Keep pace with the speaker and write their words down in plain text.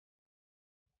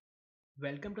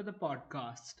Welcome to the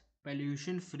podcast.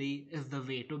 Pollution free is the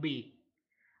way to be.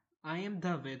 I am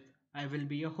David. I will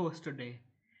be your host today.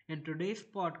 In today's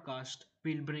podcast,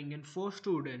 we'll bring in four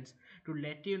students to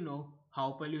let you know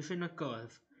how pollution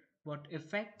occurs, what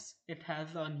effects it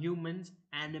has on humans,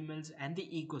 animals, and the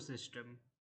ecosystem,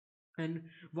 and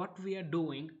what we are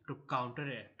doing to counter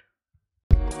it.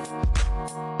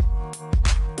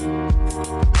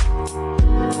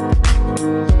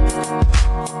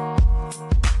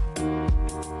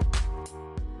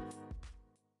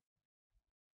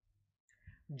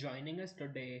 Joining us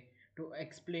today to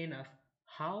explain us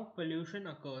how pollution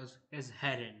occurs is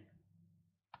Heron.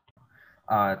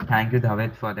 Thank you,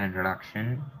 Dhavid, for the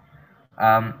introduction.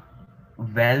 Um,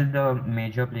 the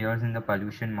major players in the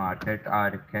pollution market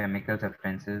are chemical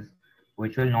substances,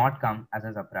 which will not come as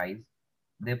a surprise.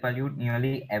 They pollute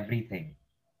nearly everything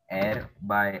air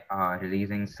by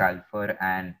releasing sulfur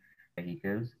and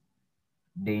vehicles,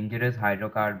 dangerous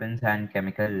hydrocarbons and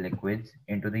chemical liquids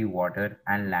into the water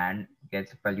and land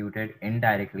gets polluted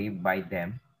indirectly by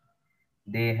them.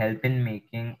 They help in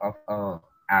making of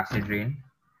acid rain.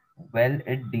 Well,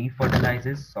 it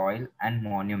defertilizes soil and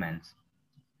monuments.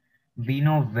 We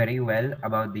know very well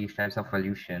about these types of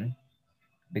pollution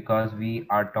because we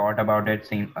are taught about it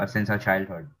since our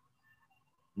childhood.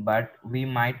 But we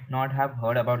might not have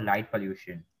heard about light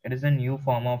pollution. It is a new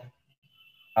form of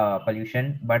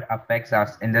pollution but affects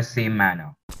us in the same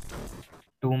manner.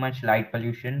 Too much light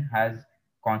pollution has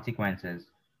consequences.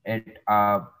 It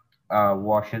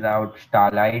washes out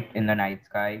starlight in the night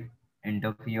sky,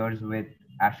 interferes with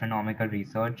astronomical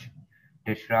research,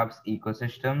 disrupts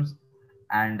ecosystems,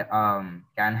 and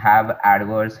can have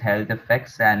adverse health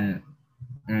effects and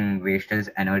wastes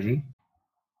energy.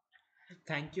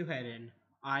 Thank you, Heron.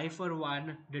 I, for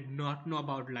one, did not know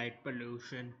about light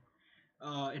pollution.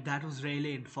 That was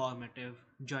really informative.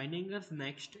 Joining us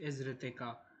next is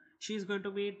Ritika. She's going to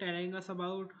be telling us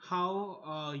about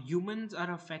how humans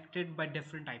are affected by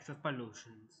different types of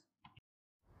pollutions.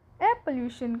 Air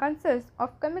pollution consists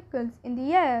of chemicals in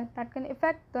the air that can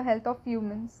affect the health of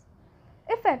humans.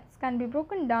 Effects can be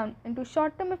broken down into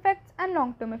short term effects and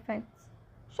long term effects.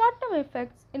 Short term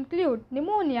effects include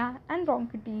pneumonia and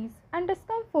bronchitis and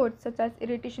discomfort such as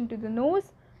irritation to the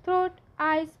nose, throat,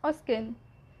 eyes, or skin.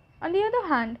 On the other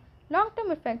hand, long term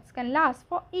effects can last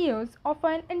for years or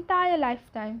for an entire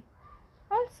lifetime.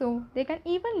 Also, they can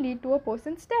even lead to a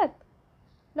person's death.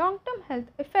 Long term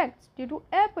health effects due to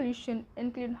air pollution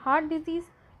include heart disease,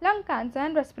 lung cancer,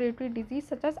 and respiratory disease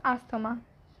such as asthma.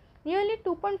 Nearly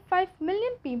 2.5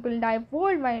 million people die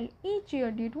worldwide each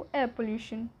year due to air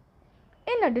pollution.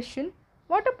 In addition,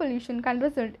 water pollution can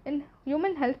result in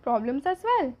human health problems as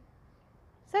well,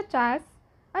 such as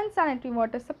unsanitary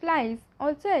water supplies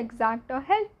also exact a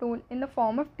health toll in the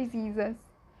form of diseases.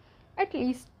 At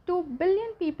least 2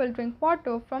 billion people drink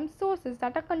water from sources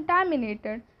that are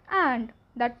contaminated, and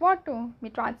that water may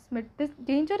transmit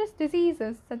dangerous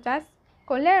diseases such as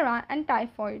cholera and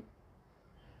typhoid.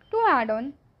 To add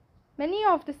on, many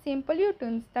of the same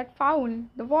pollutants that foul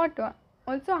the water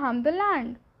also harm the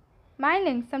land.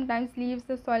 Mining sometimes leaves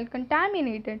the soil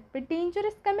contaminated with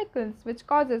dangerous chemicals which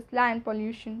causes land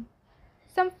pollution.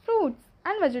 Some fruits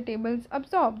and vegetables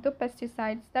absorb the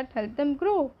pesticides that help them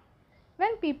grow.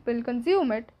 When people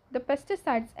consume it, the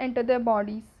pesticides enter their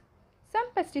bodies. Some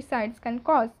pesticides can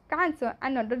cause cancer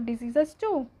and other diseases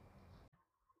too.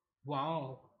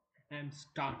 Wow, I'm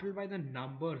startled by the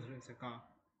numbers, Ritika,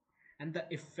 and the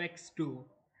effects too.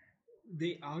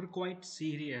 They are quite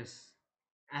serious.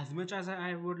 As much as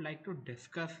I would like to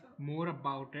discuss more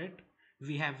about it,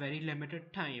 we have very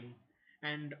limited time.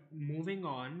 And moving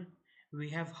on, we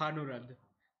have Hanurad,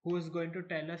 who is going to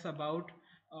tell us about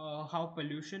how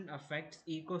pollution affects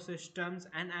ecosystems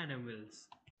and animals.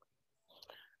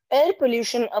 Air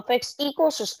pollution affects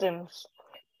ecosystems.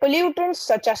 Pollutants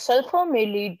such as sulfur may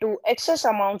lead to excess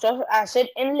amounts of acid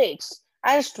in lakes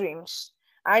and streams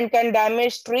and can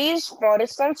damage trees,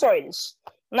 forests, and soils.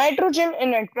 Nitrogen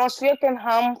in atmosphere can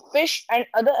harm fish and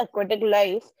other aquatic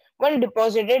life when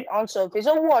deposited on surface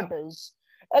of waters.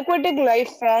 Aquatic life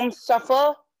forms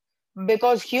suffer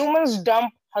because humans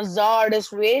dump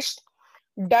hazardous waste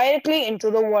directly into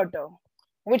the water,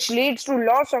 which leads to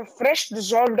loss of fresh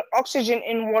dissolved oxygen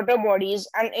in water bodies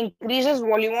and increases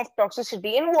volume of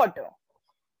toxicity in water.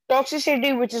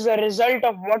 Toxicity, which is a result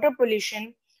of water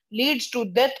pollution, leads to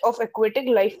death of aquatic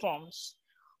life forms.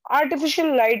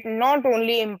 Artificial light not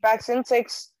only impacts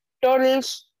insects,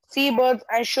 turtles, seabirds,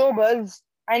 and shorebirds,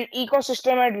 and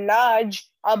ecosystem at large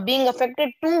are being affected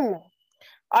too.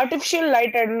 Artificial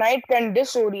light at night can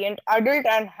disorient adult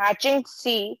and hatching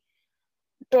sea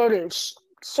turtles,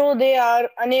 so they are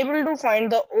unable to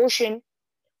find the ocean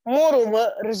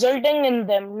moreover, resulting in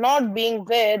them not being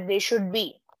where they should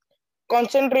be,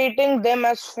 concentrating them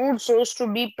as food source to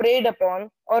be preyed upon,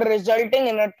 or resulting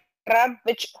in a trap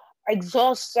which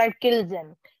exhausts and kills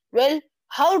them. Well,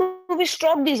 how do we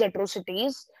stop these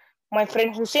atrocities? My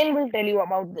friend Hussein will tell you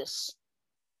about this.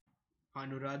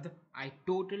 Anurad, I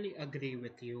totally agree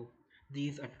with you.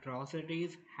 These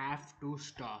atrocities have to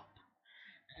stop.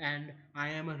 And I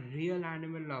am a real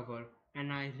animal lover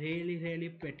and I really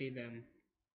pity them.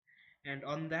 And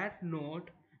on that note,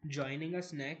 joining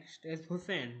us next is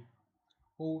Hussein,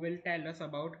 who will tell us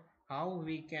about how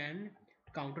we can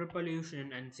counter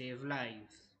pollution and save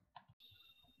lives.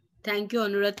 Thank you,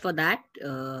 Anuradh, for that.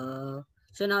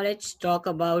 So now let's talk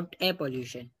about air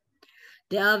pollution.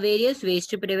 There are various ways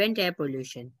to prevent air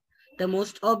pollution. The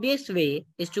most obvious way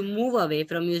is to move away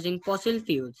from using fossil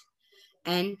fuels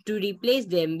and to replace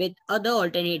them with other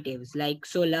alternatives like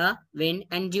solar, wind,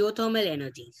 and geothermal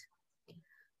energies.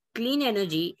 Clean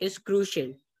energy is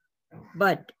crucial,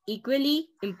 but equally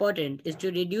important is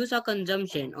to reduce our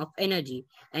consumption of energy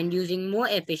and using more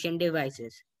efficient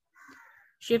devices.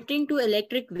 Shifting to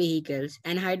electric vehicles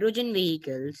and hydrogen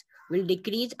vehicles will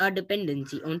decrease our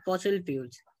dependency on fossil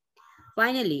fuels.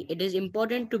 Finally, it is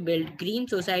important to build green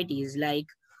societies like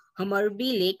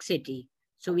Hamarbi Lake City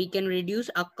so we can reduce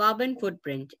our carbon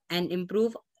footprint and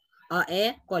improve our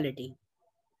air quality.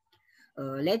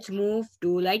 Let's move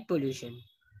to light pollution.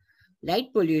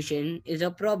 Light pollution is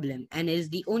a problem and is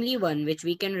the only one which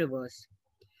we can reverse.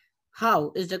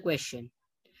 How is the question?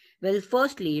 Well,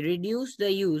 firstly, reduce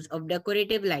the use of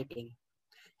decorative lighting.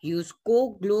 Use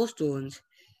coke glow stones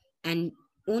and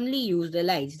only use the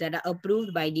lights that are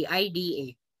approved by the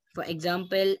IDA. For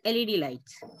example, LED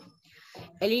lights.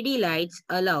 LED lights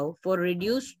allow for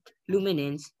reduced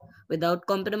luminance without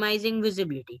compromising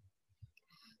visibility.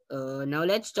 Now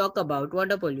let's talk about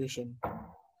water pollution.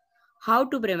 How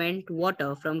to prevent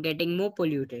water from getting more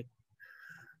polluted.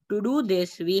 To do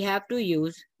this, we have to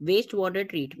use wastewater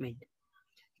treatment.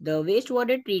 The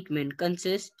wastewater treatment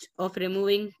consists of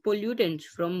removing pollutants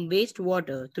from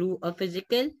wastewater through a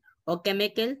physical or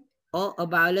chemical or a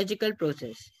biological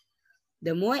process.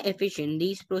 The more efficient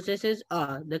these processes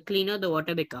are, the cleaner the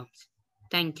water becomes.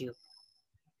 Thank you.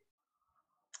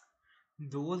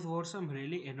 Those were some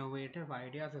really innovative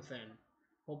ideas, Hussein.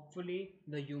 Hopefully,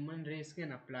 the human race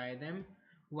can apply them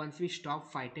once we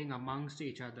stop fighting amongst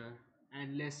each other.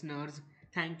 And listeners,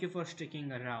 thank you for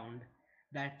sticking around.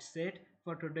 That's it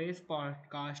for today's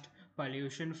podcast.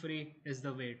 Pollution free is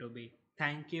the way to be.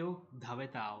 Thank you.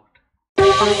 Dhavit out.